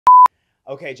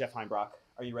Okay, Jeff Heimbrock,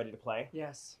 are you ready to play?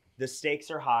 Yes. The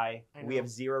stakes are high. I know. We have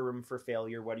zero room for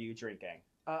failure. What are you drinking?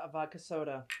 Vodka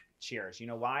soda. Cheers. You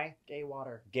know why? Gay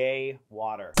water. Gay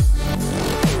water.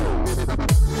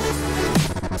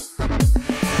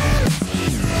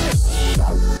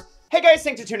 Hey guys,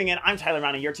 thanks for tuning in. I'm Tyler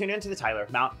Mount and you're tuned into the Tyler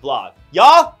Mount Vlog.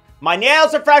 Y'all, my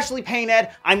nails are freshly painted.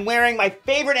 I'm wearing my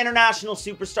favorite international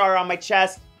superstar on my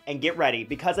chest. And get ready,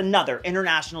 because another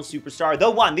international superstar, the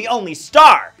one, the only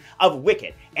star of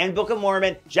Wicked and Book of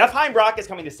Mormon, Jeff Heimbrock, is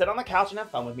coming to sit on the couch and have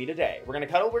fun with me today. We're gonna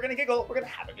cuddle, we're gonna giggle, we're gonna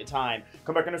have a good time.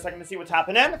 Come back in a second to see what's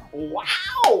happening.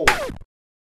 Wow!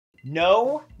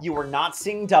 No, you are not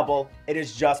seeing double. It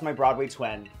is just my Broadway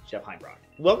twin, Jeff Heimbrock.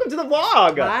 Welcome to the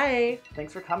vlog! Hi!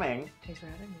 Thanks for coming. Thanks for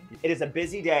having me. It is a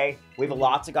busy day. We have a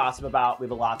lot to gossip about. We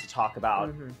have a lot to talk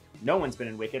about. No one's been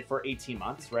in Wicked for 18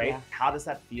 months, right? Yeah. How does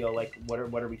that feel? Like, what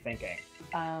are we thinking?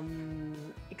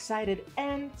 Excited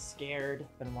and scared.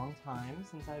 It's been a long time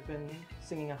since I've been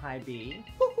singing a high B.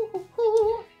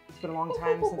 It's been a long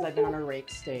time since I've been on a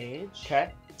rake stage. Okay.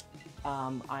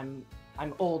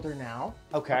 I'm older now.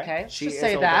 Okay. Okay. She Just is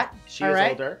say older. that. She All is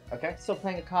right? older. Okay. Still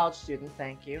playing a college student.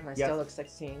 Thank you. And I still look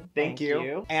 16. Thank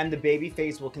you. And the baby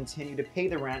face will continue to pay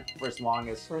the rent for as long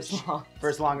as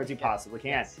you possibly can.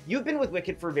 Yes. You've been with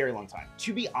Wicked for a very long time.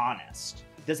 To be honest,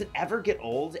 does it ever get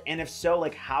old? And if so,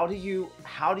 like, how do you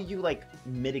like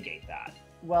mitigate that?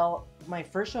 Well, my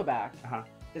first show back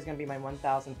is gonna be my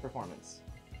 1,000th performance.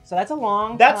 So that's a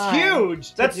long That's time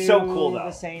huge! That's so cool, though.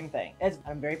 The same thing.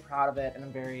 I'm very proud of it, and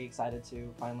I'm very excited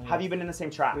to finally... Have you been in the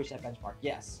same track? Reach that benchmark.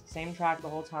 Yes. Same track the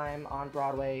whole time on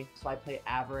Broadway. So I play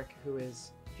Averick, who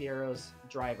is Fiero's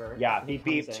driver. Yeah, beep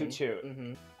beep, toot toot.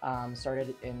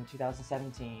 Started in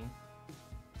 2017.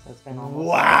 So it's been almost...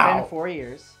 Wow! It's been 4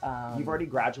 years. You've already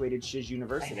graduated Shiz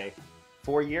University.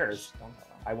 4 years. Don't tell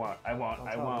them. I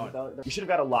won't. You should have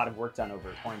got a lot of work done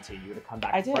over quarantine. You would have come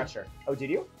back fresher. Oh,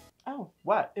 did you? Oh.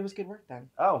 What? It was good work then.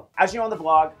 Oh. As you know on the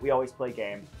vlog, we always play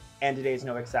game, and today's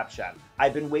no exception.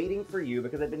 I've been waiting for you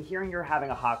because I've been hearing you're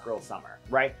having a hot girl summer,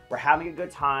 right? We're having a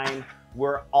good time.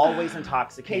 We're always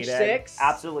intoxicated. Page 6.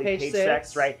 Absolutely, page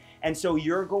 6, right? And so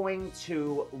you're going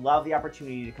to love the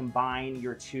opportunity to combine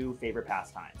your two favorite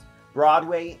pastimes,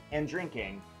 Broadway and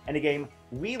drinking, in a game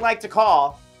we like to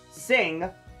call Sing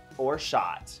or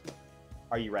Shot.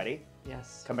 Are you ready?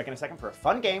 Yes. Come back in a second for a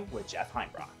fun game with Jeff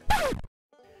Heimbrock.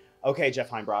 Okay, Jeff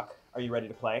Heimbrock, are you ready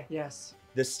to play? Yes.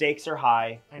 The stakes are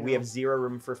high. I know. We have zero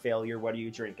room for failure. What are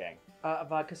you drinking?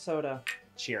 Vodka soda.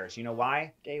 Cheers. You know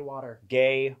why? Gay water.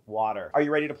 Gay water. Are you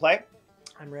ready to play?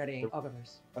 I'm ready. I'll go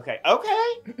first. Okay.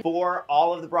 Okay. For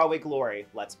all of the Broadway glory,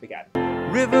 let's begin.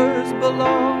 Rivers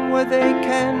belong where they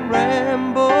can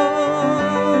ramble.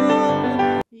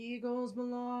 Eagles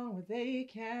belong where they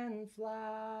can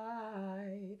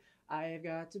fly. I've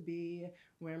got to be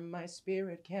where my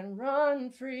spirit can run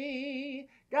free.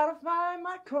 Gotta find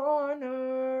my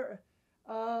corner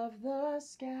of the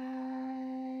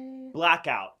sky.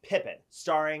 Blackout, Pippin,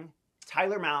 starring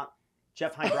Tyler Mount,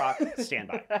 Jeff Heimbrock. Stand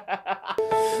by.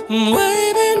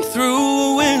 Waving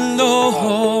through a window.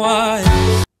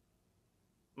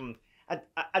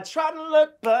 I try to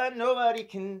look, but nobody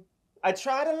can. I'm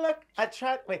trying to look,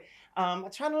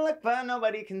 but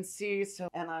nobody can see. So,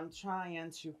 and I'm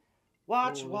trying to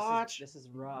watch. This is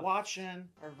rough. Watching.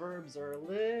 Our verbs are a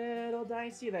little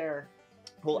dicey there.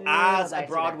 Well, as a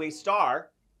Broadway star,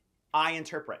 I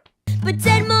interpret. But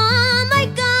Dad, Mom, I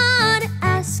gotta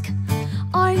ask,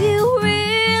 are you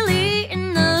really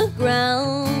in the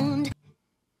ground?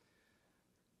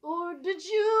 Or did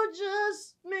you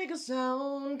just make a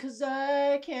sound? 'Cause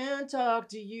I can't talk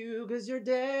to you 'cause you're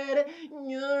dead.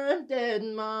 You're a dead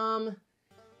mom.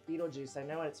 Beetlejuice. I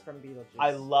know it's from Beetlejuice.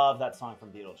 I love that song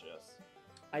from Beetlejuice.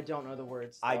 I don't know the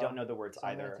words. I don't know the words so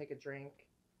either. I'm gonna take a drink.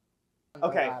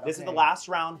 Okay, this is the last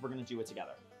round. We're gonna do it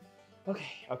together.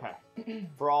 Okay. Okay.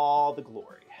 For all the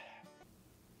glory.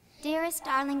 Dearest,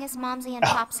 darlingest Momsy and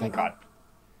Popsicle. Thank God.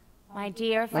 My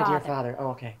dear father. My dear father. Oh,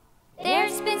 okay.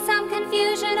 There's been some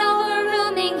confusion over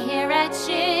rooming here at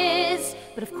Shiz.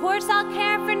 But of course I'll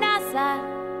care for NASA.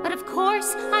 But of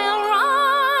course I'll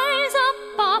rise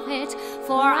above it.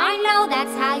 For I know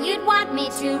that's how you'd want me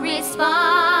to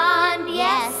respond.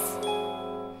 Yes.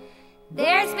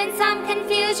 There's been some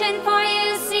confusion, for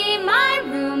you see my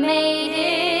roommate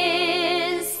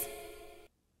is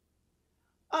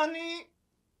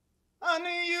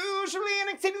unusually and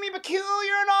exceedingly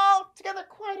peculiar and altogether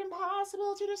quite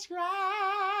impossible to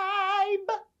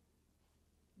describe.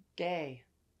 Gay.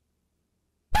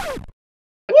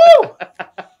 Woo!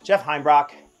 Jeff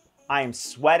Heimbrock, I am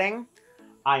sweating.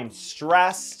 I am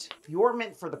stressed. You're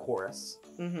meant for the chorus.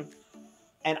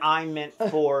 And I'm meant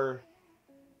for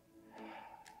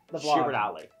The vlog. Schubert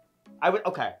Alley.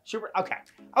 Okay.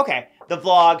 Okay. The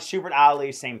vlog, Schubert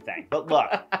Alley, same thing. But look,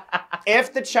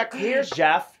 if the check clears,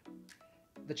 Jeff.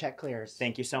 The check clears.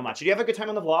 Thank you so much. Did you have a good time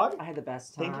on the vlog? I had the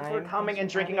best time. Thank you for coming and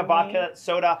Thanks for drinking a having vodka,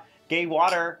 soda, gay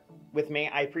water with me.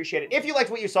 I appreciate it. If you liked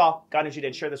what you saw, God knows you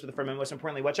did, share this with a friend, and most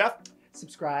importantly, what, Jeff?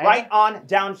 Subscribe. Right on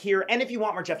down here. And if you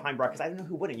want more Jeff Heimbrock, because I don't know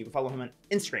who wouldn't, you can follow him on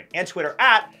Instagram and Twitter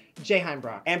at J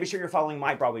Heimbrock. And be sure you're following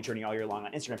my Broadway journey all year long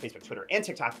on Instagram, Facebook, Twitter, and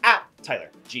TikTok at Tyler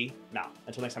G. Mal.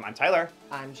 Until next time, I'm Tyler.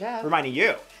 I'm Jeff. Reminding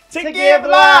you to give give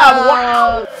love.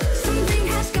 love. Wow.